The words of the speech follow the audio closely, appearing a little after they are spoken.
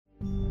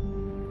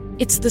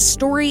It's the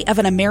story of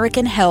an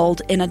American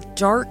held in a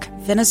dark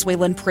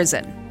Venezuelan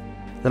prison.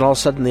 Then all of a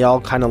sudden they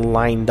all kind of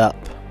lined up.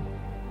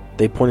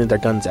 They pointed their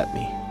guns at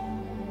me.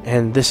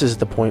 And this is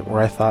the point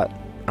where I thought,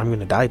 I'm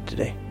going to die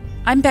today.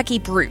 I'm Becky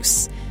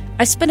Bruce.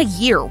 I spent a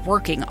year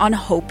working on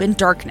Hope in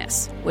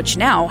Darkness, which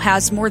now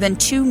has more than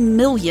 2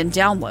 million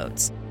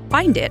downloads.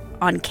 Find it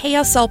on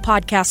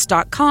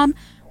kslpodcast.com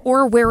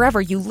or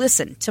wherever you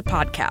listen to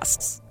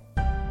podcasts.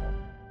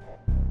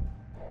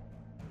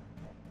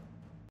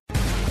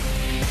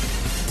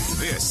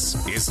 This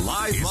is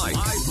Live Mike.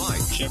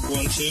 Check 1, 2.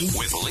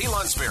 With Lee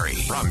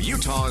Lonsberry. From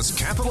Utah's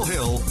Capitol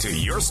Hill to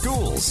your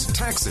schools,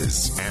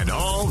 taxes, and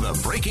all the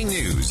breaking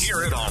news.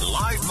 Hear it on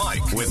Live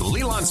Mike with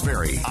Lee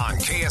Lonsberry on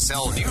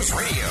KSL News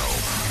Radio.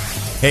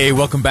 Hey,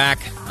 welcome back.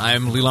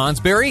 I'm Lee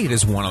Lonsberry. It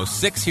is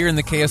 1:06 here in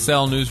the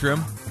KSL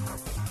newsroom.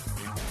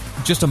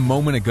 Just a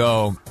moment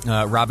ago,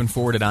 Robin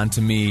forwarded on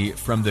to me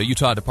from the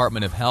Utah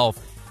Department of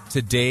Health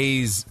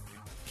today's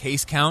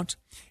case count,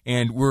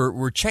 and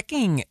we're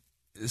checking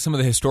some of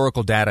the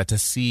historical data to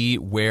see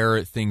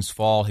where things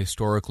fall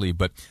historically.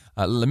 But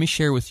let me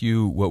share with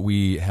you what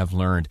we have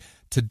learned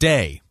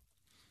today.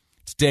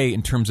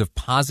 In terms of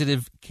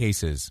positive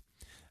cases,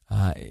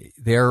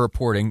 they're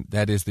reporting,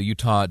 that is the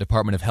Utah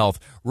Department of Health,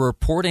 we're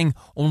reporting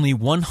only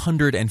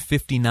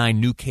 159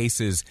 new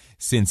cases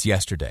since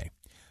yesterday.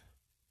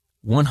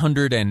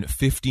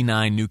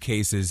 159 new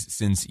cases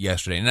since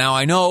yesterday. Now,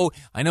 I know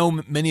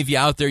many of you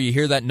out there, you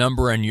hear that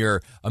number and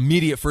your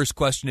immediate first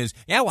question is,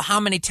 yeah, well, how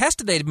many tests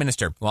did they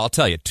administer? Well, I'll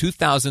tell you,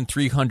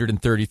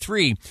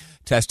 2,333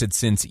 tested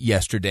since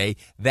yesterday.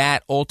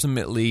 That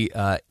ultimately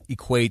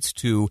equates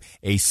to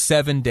a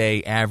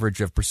 7-day average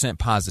of percent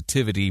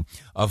positivity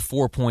of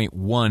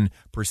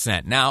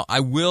 4.1%. Now, I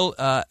will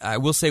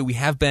say we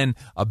have been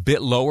a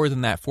bit lower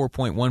than that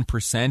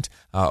 4.1%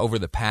 over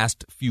the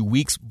past few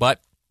weeks, but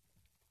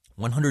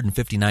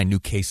 159 new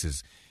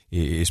cases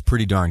is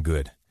pretty darn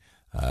good.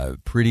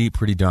 Pretty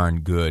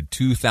darn good.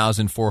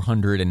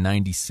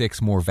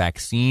 2,496 more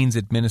vaccines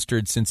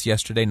administered since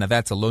yesterday. Now,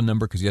 that's a low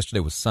number because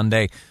yesterday was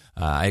Sunday.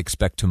 I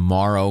expect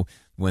tomorrow,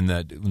 when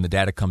the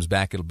data comes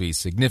back, it'll be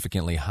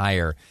significantly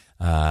higher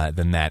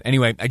than that.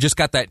 Anyway, I just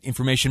got that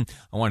information.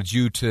 I wanted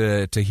you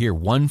to hear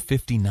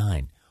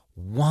 159.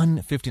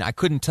 159. I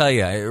couldn't tell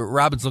you.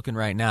 Robin's looking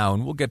right now,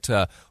 and we'll get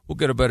a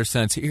better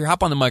sense. Here,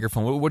 hop on the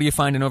microphone. What are you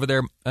finding over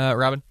there,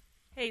 Robin?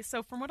 Hey,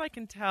 so from what I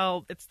can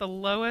tell, it's the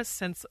lowest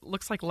since,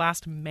 looks like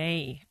last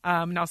May.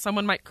 Now,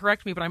 someone might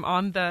correct me, but I'm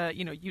on the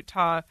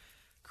Utah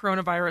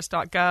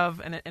coronavirus.gov,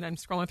 and I'm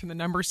scrolling through the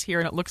numbers here,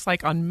 and it looks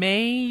like on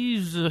May,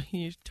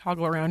 you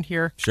toggle around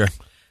here. Sure.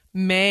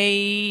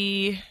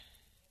 May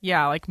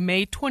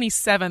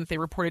 27th, they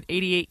reported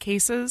 88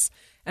 cases,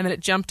 and then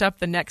it jumped up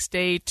the next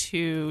day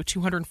to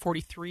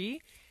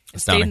 243. It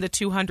stayed in the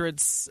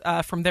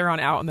 200s from there on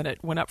out, and then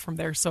it went up from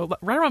there. So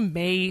right around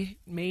May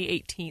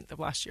 18th of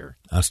last year.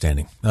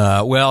 Outstanding.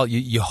 Well,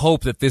 you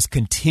hope that this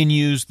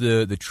continues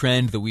the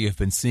trend that we have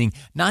been seeing,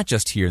 not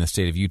just here in the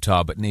state of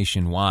Utah, but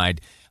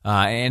nationwide.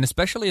 And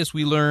especially as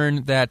we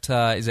learn that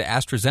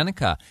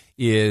AstraZeneca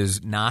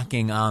is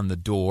knocking on the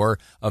door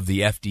of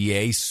the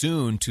FDA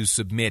soon to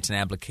submit an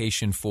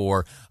application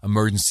for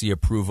emergency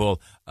approval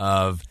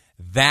of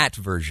that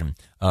version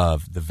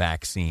of the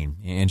vaccine.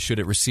 And should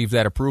it receive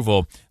that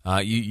approval,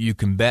 you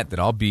can bet that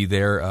I'll be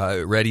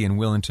there ready and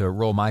willing to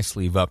roll my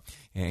sleeve up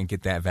and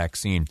get that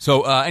vaccine.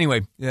 So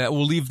anyway,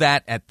 we'll leave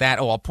that at that.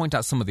 Oh, I'll point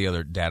out some of the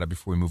other data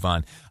before we move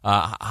on.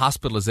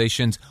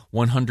 Hospitalizations,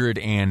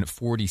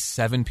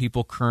 147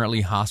 people currently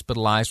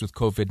hospitalized with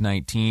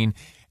COVID-19,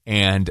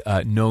 and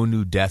no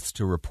new deaths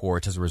to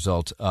report as a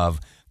result of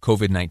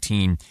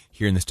COVID-19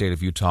 here in the state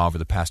of Utah over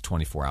the past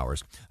 24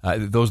 hours.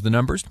 Those are the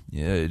numbers.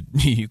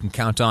 You can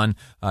count on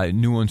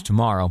new ones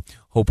tomorrow,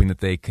 hoping that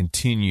they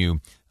continue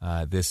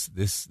this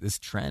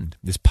trend,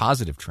 this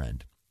positive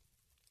trend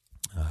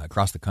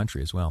across the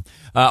country as well.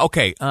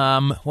 Okay,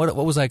 what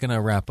was I going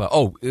to wrap up?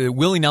 Oh,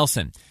 Willie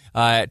Nelson.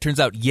 It turns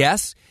out,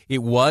 yes,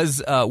 it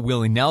was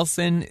Willie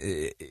Nelson.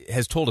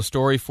 Has told a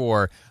story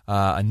for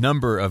a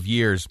number of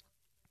years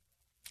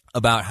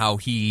about how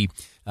he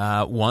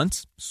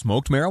once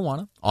smoked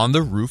marijuana on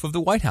the roof of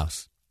the White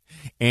House.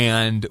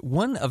 And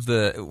one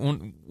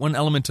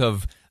element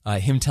of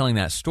him telling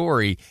that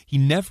story, he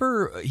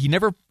never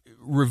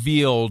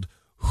revealed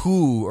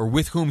who or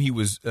with whom he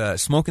was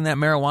smoking that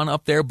marijuana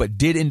up there, but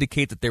did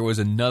indicate that there was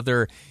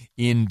another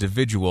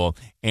individual.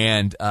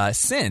 And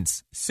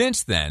since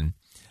then,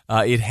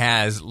 it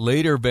has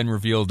later been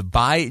revealed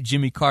by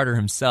Jimmy Carter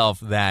himself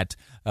that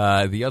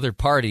the other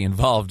party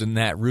involved in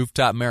that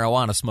rooftop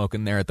marijuana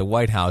smoking there at the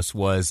White House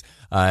was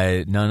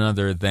none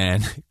other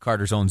than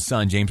Carter's own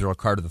son, James Earl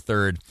Carter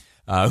III,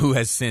 who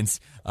has since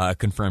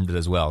confirmed it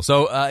as well.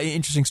 So,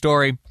 interesting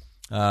story.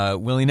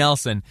 Willie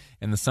Nelson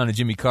and the son of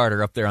Jimmy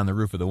Carter up there on the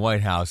roof of the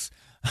White House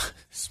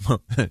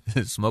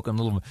smoking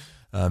a little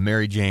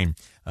Mary Jane.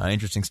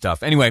 Interesting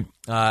stuff. Anyway,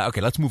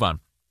 okay, let's move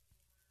on.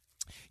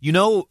 You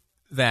know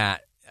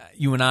that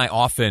you and I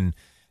often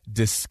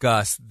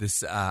discuss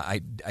this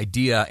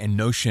idea and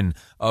notion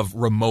of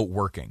remote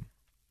working.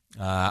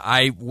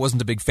 I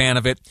wasn't a big fan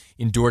of it,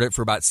 endured it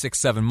for about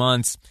 6-7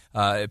 months,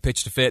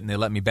 pitched a fit, and they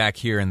let me back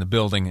here in the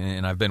building,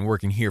 and I've been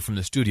working here from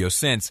the studio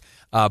since.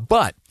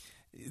 But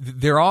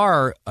there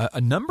are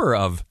a number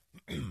of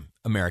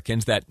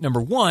Americans that,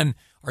 number one,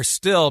 are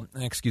still,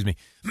 a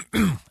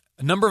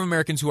number of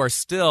Americans who are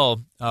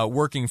still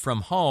working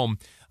from home,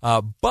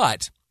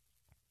 but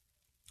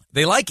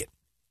they like it.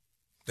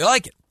 They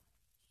like it.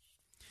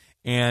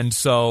 And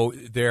so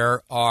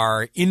there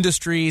are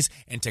industries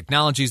and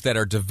technologies that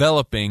are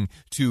developing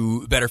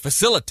to better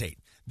facilitate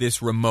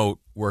this remote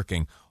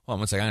working. Hold on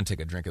one second. I'm going to take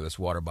a drink of this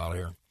water bottle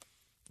here.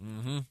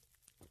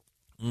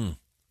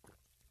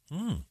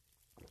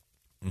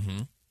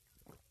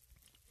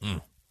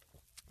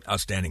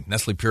 Outstanding.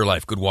 Nestle Pure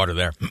Life. Good water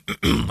there.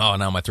 Oh,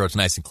 now my throat's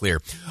nice and clear.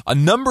 A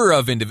number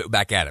of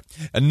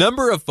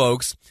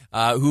folks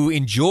who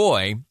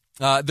enjoy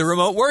the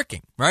remote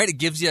working, right? It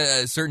gives you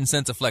a certain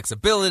sense of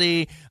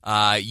flexibility.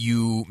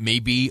 You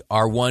maybe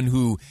are one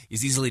who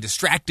is easily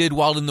distracted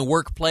while in the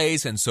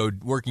workplace, and so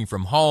working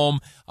from home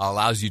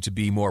allows you to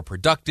be more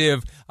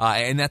productive,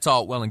 and that's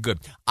all well and good.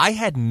 I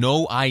had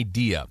no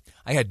idea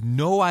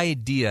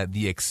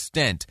the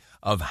extent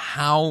of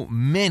how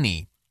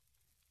many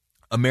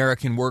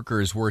American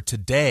workers were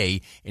today,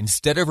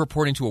 instead of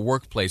reporting to a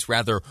workplace,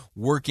 rather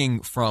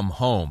working from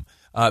home.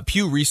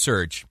 Pew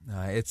Research,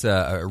 it's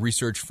a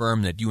research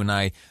firm that you and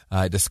I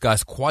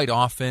discuss quite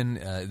often.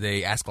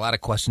 They ask a lot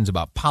of questions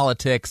about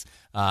politics,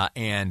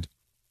 and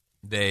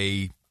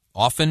they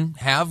often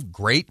have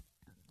great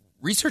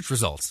research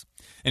results.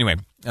 Anyway,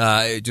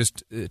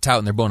 just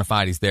touting their bona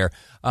fides there.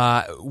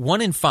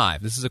 1 in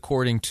 5, this is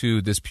according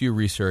to this Pew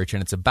Research,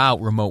 and it's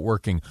about remote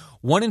working.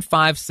 1 in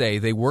 5 say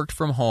they worked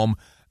from home,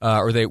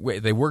 or they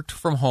worked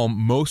from home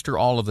most or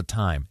all of the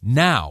time.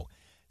 Now,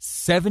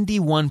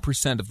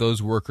 71% of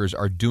those workers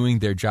are doing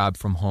their job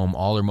from home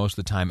all or most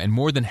of the time, and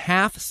more than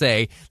half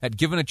say that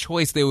given a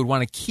choice, they would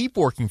want to keep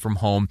working from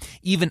home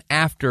even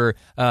after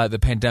the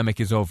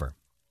pandemic is over.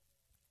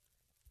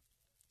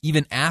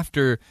 Even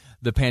after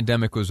the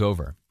pandemic was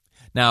over.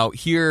 Now,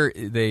 here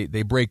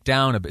they break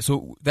down a bit.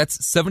 So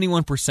that's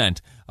 71%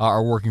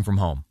 are working from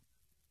home.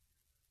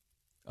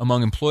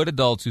 Among employed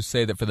adults who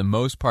say that for the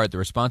most part the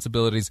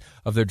responsibilities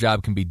of their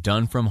job can be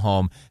done from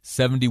home,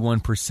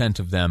 71%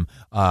 of them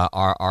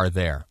are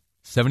there.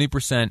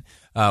 70%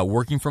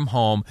 working from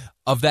home.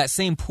 Of that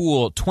same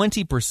pool,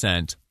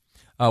 20%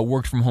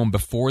 worked from home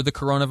before the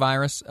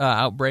coronavirus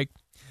outbreak.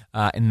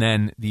 And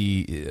then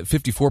the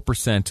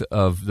 54%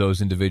 of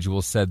those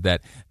individuals said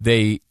that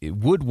they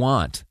would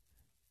want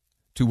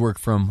to work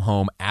from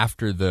home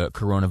after the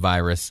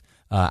coronavirus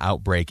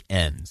outbreak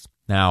ends.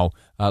 Now,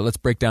 let's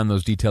break down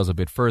those details a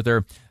bit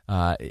further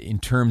in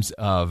terms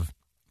of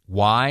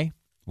why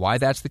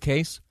that's the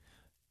case.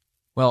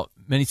 Well,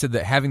 many said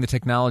that having the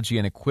technology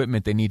and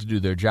equipment they need to do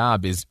their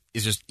job is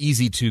just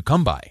easy to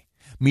come by.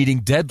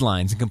 Meeting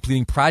deadlines and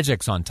completing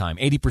projects on time.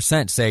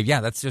 80% say, yeah,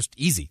 that's just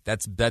easy.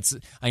 That's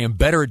I am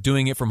better at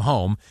doing it from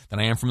home than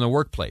I am from the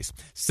workplace.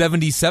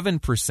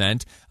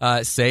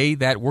 77% say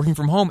that working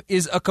from home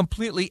is a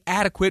completely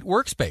adequate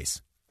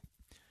workspace.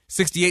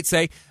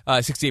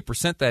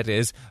 68% that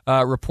is,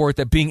 report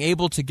that being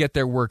able to get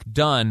their work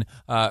done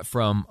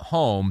from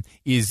home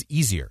is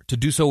easier. To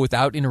do so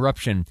without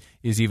interruption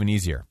is even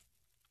easier.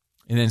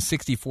 And then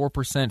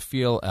 64%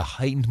 feel a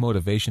heightened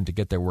motivation to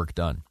get their work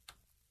done.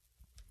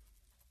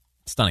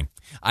 Stunning.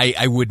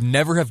 I would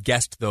never have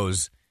guessed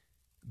those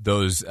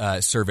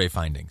survey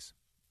findings.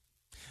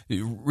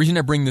 The reason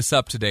I bring this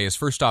up today is,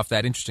 first off,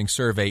 that interesting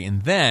survey,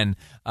 and then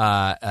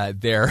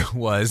there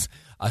was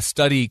a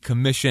study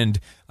commissioned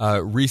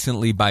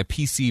recently by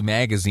PC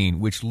Magazine,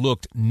 which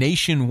looked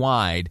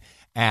nationwide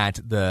at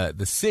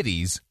the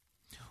cities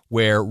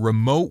where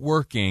remote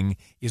working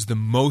is the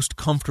most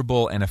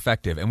comfortable and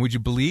effective. And would you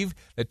believe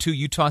that 2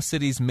 Utah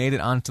cities made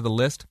it onto the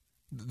list?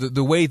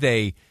 The way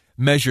they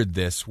measured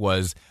this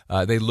was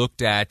they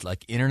looked at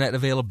like internet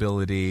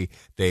availability,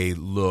 they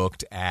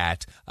looked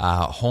at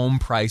home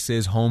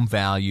prices, home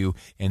value,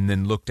 and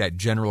then looked at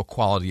general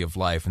quality of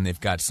life. And they've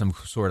got some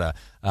sort of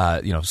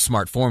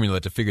smart formula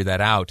to figure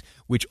that out,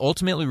 which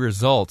ultimately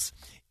results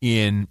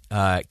in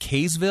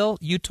Kaysville,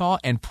 Utah,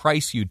 and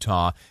Price,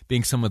 Utah,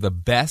 being some of the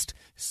best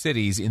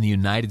cities in the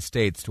United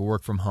States to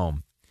work from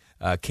home.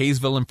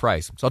 Kaysville and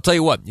Price. So I'll tell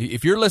you what,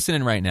 if you're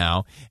listening right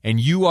now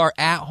and you are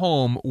at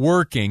home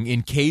working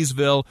in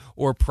Kaysville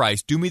or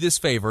Price, do me this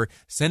favor,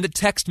 send a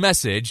text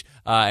message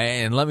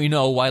and let me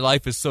know why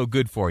life is so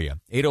good for you.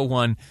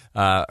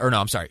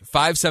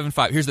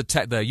 575. Here's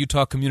the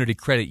Utah Community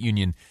Credit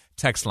Union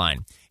text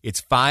line.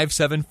 It's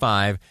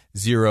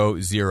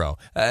 57500.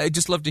 I'd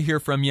just love to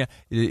hear from you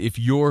if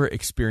your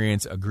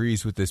experience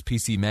agrees with this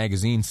PC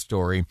Magazine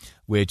story,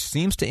 which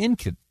seems to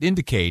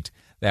indicate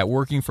that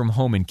working from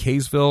home in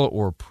Kaysville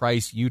or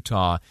Price,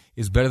 Utah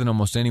is better than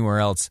almost anywhere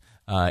else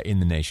in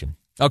the nation.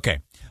 Okay,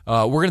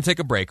 we're going to take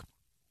a break.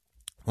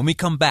 When we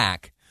come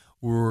back,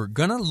 we're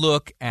going to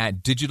look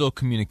at digital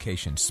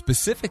communication,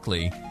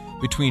 specifically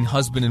between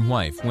husband and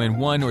wife when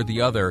one or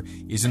the other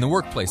is in the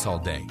workplace all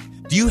day?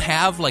 Do you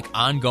have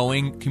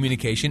ongoing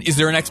communication? Is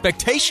there an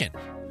expectation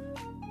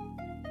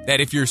that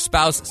if your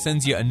spouse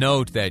sends you a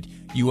note that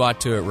you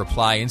ought to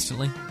reply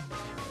instantly?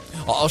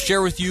 I'll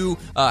share with you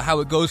how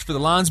it goes for the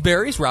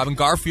Lonsberries. Robin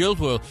Garfield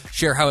will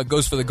share how it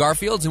goes for the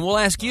Garfields, and we'll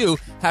ask you,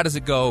 how does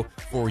it go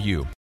for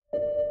you?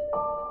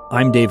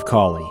 I'm Dave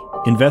Cawley,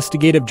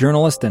 investigative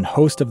journalist and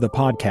host of the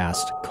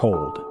podcast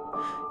Cold.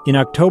 In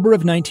October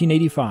of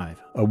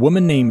 1985, a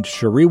woman named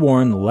Cherie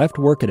Warren left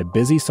work at a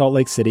busy Salt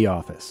Lake City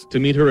office to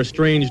meet her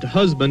estranged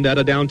husband at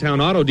a downtown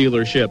auto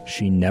dealership.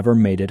 She never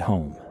made it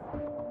home.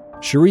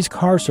 Cherie's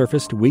car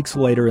surfaced weeks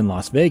later in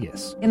Las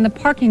Vegas. In the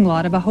parking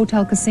lot of a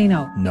hotel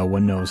casino. No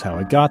one knows how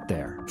it got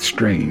there.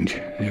 Strange.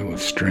 It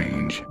was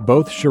strange.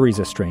 Both Cherie's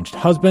estranged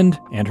husband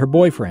and her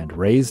boyfriend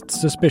raised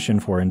suspicion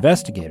for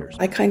investigators.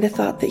 I kind of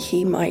thought that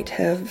he might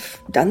have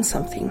done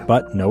something.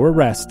 But no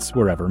arrests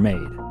were ever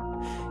made.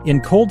 In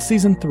Cold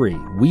Season 3,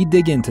 we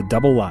dig into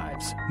double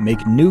lives,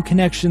 make new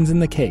connections in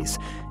the case,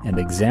 and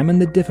examine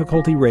the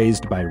difficulty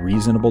raised by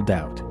reasonable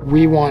doubt.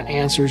 We want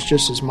answers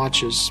just as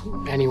much as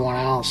anyone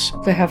else.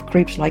 They have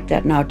creeps like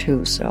that now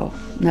too, so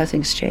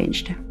nothing's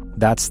changed.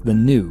 That's the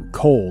new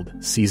Cold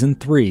Season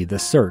 3, The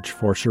Search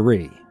for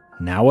Cherie,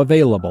 now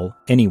available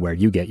anywhere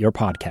you get your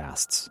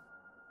podcasts.